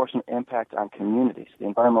disproportionate impact on communities, the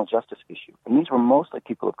environmental justice issue, and these were mostly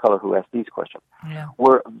people of color who asked these questions,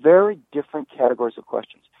 were very different categories of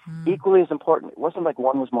questions, equally as important. It wasn't like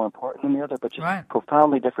one was more important than the other, but just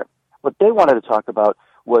profoundly different. What they wanted to talk about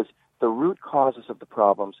was the root causes of the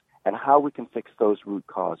problems and how we can fix those root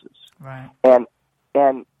causes. Right. And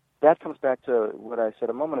that comes back to what I said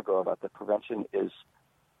a moment ago about that prevention is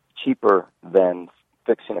cheaper than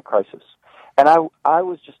fixing a crisis. And I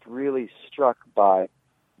was just really struck by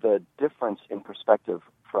the difference in perspective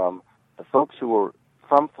from the folks who were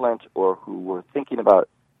from Flint or who were thinking about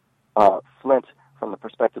Flint from the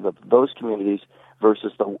perspective of those communities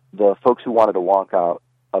versus the folks who wanted to walk out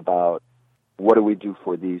about what do we do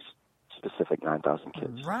for these specific 9,000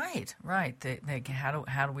 kids. Right.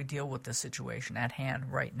 How do we deal with the situation at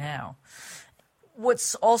hand right now?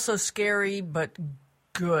 What's also scary but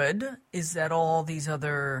good is that all these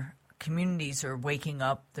other communities are waking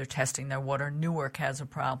up. They're testing their water. Newark has a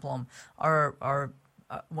problem. Our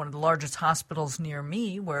one of the largest hospitals near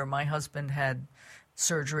me, where my husband had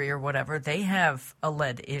surgery or whatever, they have a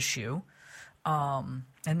lead issue. And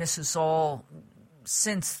this is all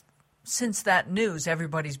since that news,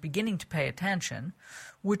 everybody's beginning to pay attention,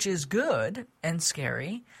 which is good and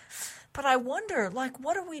scary. But I wonder,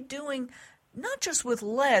 what are we doing, not just with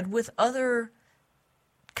lead, with other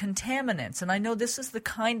contaminants? And I know this is the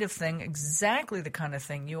kind of thing, exactly the kind of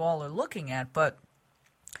thing you all are looking at, but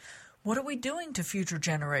what are we doing to future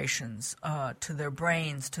generations, to their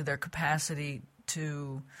brains, to their capacity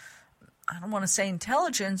to, I don't want to say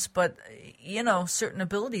intelligence, but, certain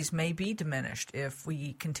abilities may be diminished if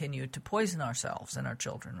we continue to poison ourselves and our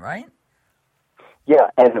children, right? Yeah,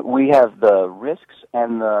 and we have the risks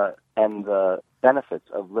and the benefits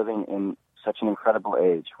of living in such an incredible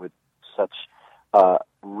age with such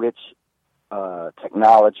rich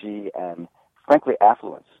technology and, frankly,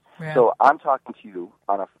 affluence. Yeah. So I'm talking to you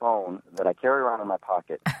on a phone that I carry around in my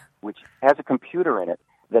pocket, which has a computer in it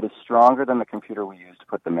that is stronger than the computer we used to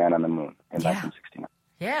put the man on the moon in 1969.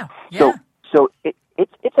 Yeah. So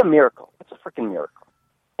it's a miracle. It's a freaking miracle,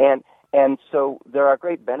 and so there are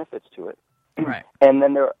great benefits to it. Right. And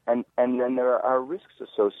then there are risks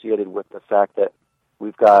associated with the fact that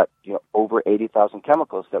we've got over 80,000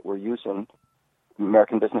 chemicals that we're using.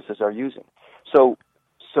 American businesses are using. So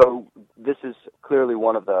this is clearly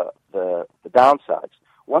one of the downsides.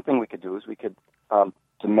 One thing we could do is we could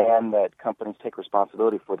demand that companies take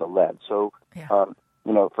responsibility for the lead. So,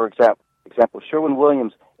 for example,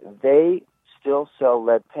 Sherwin-Williams, they still sell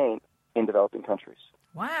lead paint in developing countries.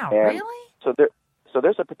 Wow, and really? So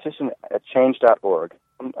there's a petition at change.org.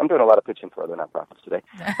 I'm doing a lot of pitching for other nonprofits today,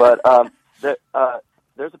 but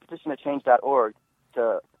there's a petition at change.org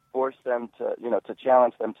to force them to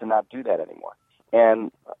challenge them to not do that anymore.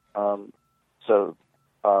 And so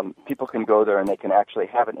people can go there and they can actually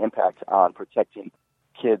have an impact on protecting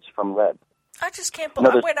kids from lead. I just can't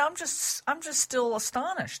believe. Wait, I'm just still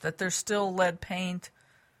astonished that there's still lead paint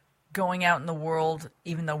going out in the world,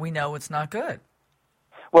 even though we know it's not good.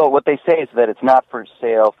 Well, what they say is that it's not for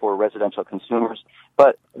sale for residential consumers,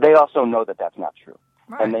 but they also know that that's not true.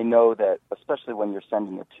 Right. And they know that, especially when you're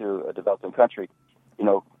sending it to a developing country,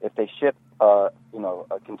 if they ship a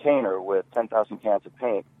container with 10,000 cans of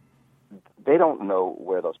paint, they don't know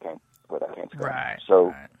where that paint's going. Right.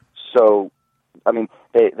 So I mean,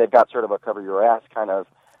 they've got sort of a cover your ass kind of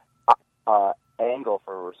angle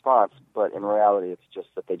for a response, but in reality, it's just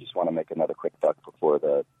that they just want to make another quick buck before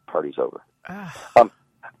the party's over.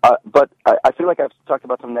 But I feel like I've talked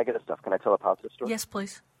about some negative stuff. Can I tell a positive story? Yes,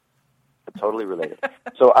 please. Totally related.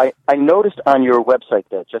 So I noticed on your website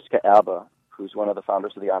that Jessica Alba, who's one of the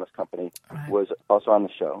founders of the Honest Company, was also on the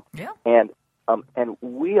show. Yeah. And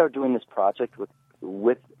we are doing this project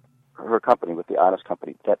with her company, with the Honest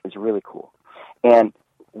Company, that is really cool. And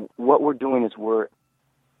what we're doing is we're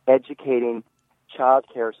educating child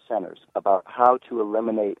care centers about how to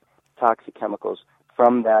eliminate toxic chemicals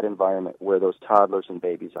from that environment where those toddlers and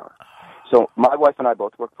babies are. So my wife and I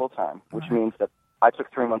both work full-time, which means that I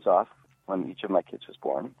took 3 months off when each of my kids was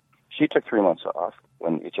born. She took 3 months off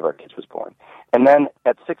when each of our kids was born. And then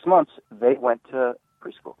at 6 months, they went to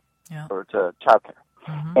preschool or to child care.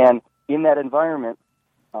 Mm-hmm. And in that environment,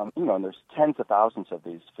 and there's tens of thousands of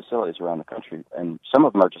these facilities around the country, and some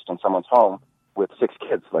of them are just in someone's home with 6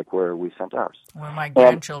 kids, like where we sent ours. Where my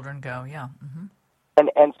grandchildren go, yeah. Mm-hmm.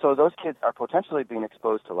 And so those kids are potentially being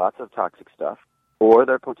exposed to lots of toxic stuff, or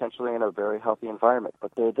they're potentially in a very healthy environment,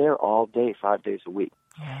 but they're there all day, 5 days a week.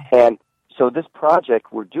 Yeah. And so this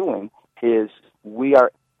project we're doing is we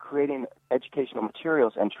are creating educational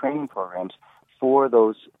materials and training programs for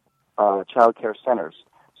those child care centers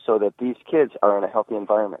so that these kids are in a healthy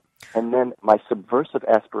environment. And then my subversive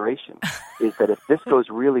aspiration is that if this goes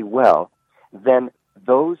really well, then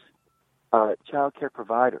those child care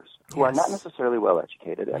providers, who are not necessarily well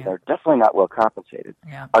educated and they're definitely not well compensated,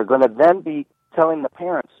 are going to then be telling the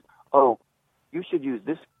parents, oh, you should use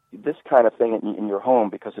this kind of thing in your home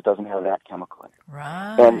because it doesn't have that chemical in it.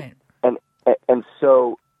 Right. And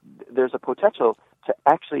so there's a potential to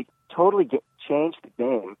actually totally change the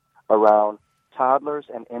game around toddlers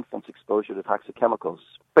and infants' exposure to toxic chemicals,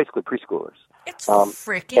 basically preschoolers. It's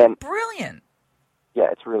freaking brilliant. Yeah,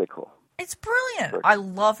 it's really cool. It's brilliant. I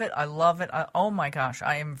love it. Oh, my gosh.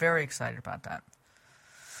 I am very excited about that.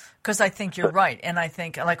 Because I think you're right. And I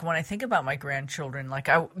think, like, when I think about my grandchildren, like,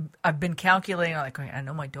 I've been calculating, like, I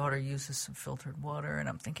know my daughter uses some filtered water, and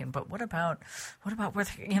I'm thinking, but what about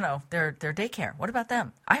with, their daycare? What about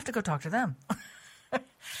them? I have to go talk to them.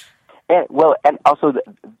 And also,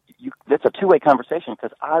 that's a two-way conversation,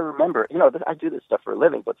 because I remember, I do this stuff for a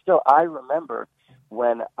living, but still, I remember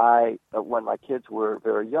when my kids were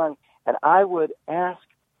very young, and I would ask,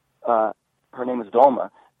 her name is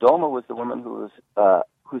Dolma. Dolma was the woman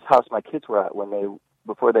whose house my kids were at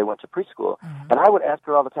before they went to preschool. Mm-hmm. And I would ask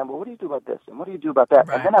her all the time, well, what do you do about this? And what do you do about that?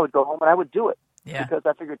 Right. And then I would go home and I would do it because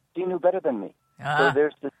I figured she knew better than me. So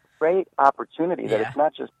there's this great opportunity that it's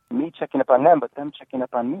not just me checking up on them, but them checking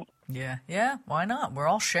up on me. Yeah, why not? We're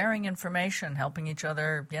all sharing information, helping each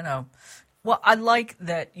other, Well, I like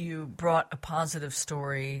that you brought a positive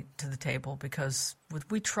story to the table because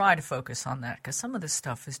we try to focus on that because some of this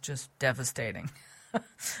stuff is just devastating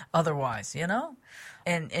otherwise,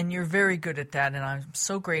 And you're very good at that, and I'm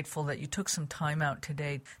so grateful that you took some time out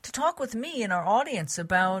today to talk with me and our audience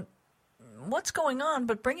about what's going on,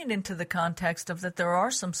 but bring it into the context of that there are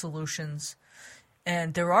some solutions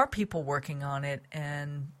and there are people working on it,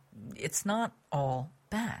 and it's not all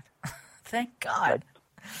bad. Thank God.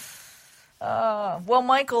 Well,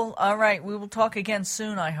 Michael, all right, we will talk again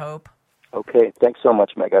soon, I hope. Okay, thanks so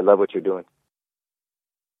much, Meg. I love what you're doing.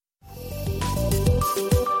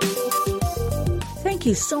 Thank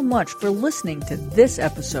you so much for listening to this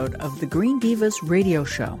episode of the Green Divas Radio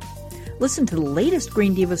Show. Listen to the latest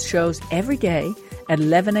Green Divas shows every day at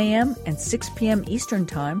 11 a.m. and 6 p.m. Eastern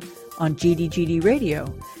Time on GDGD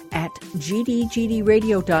Radio at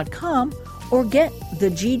gdgdradio.com or get the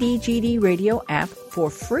GDGD Radio app for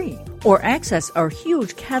free, or access our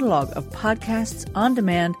huge catalog of podcasts on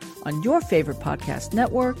demand on your favorite podcast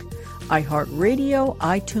network, iHeartRadio,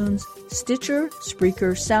 iTunes, Stitcher,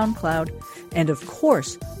 Spreaker, SoundCloud, and of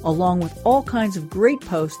course, along with all kinds of great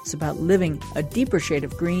posts about living a deeper shade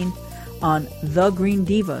of green on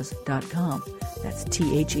thegreendivas.com. That's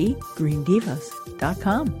THE,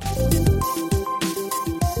 greendivas.com.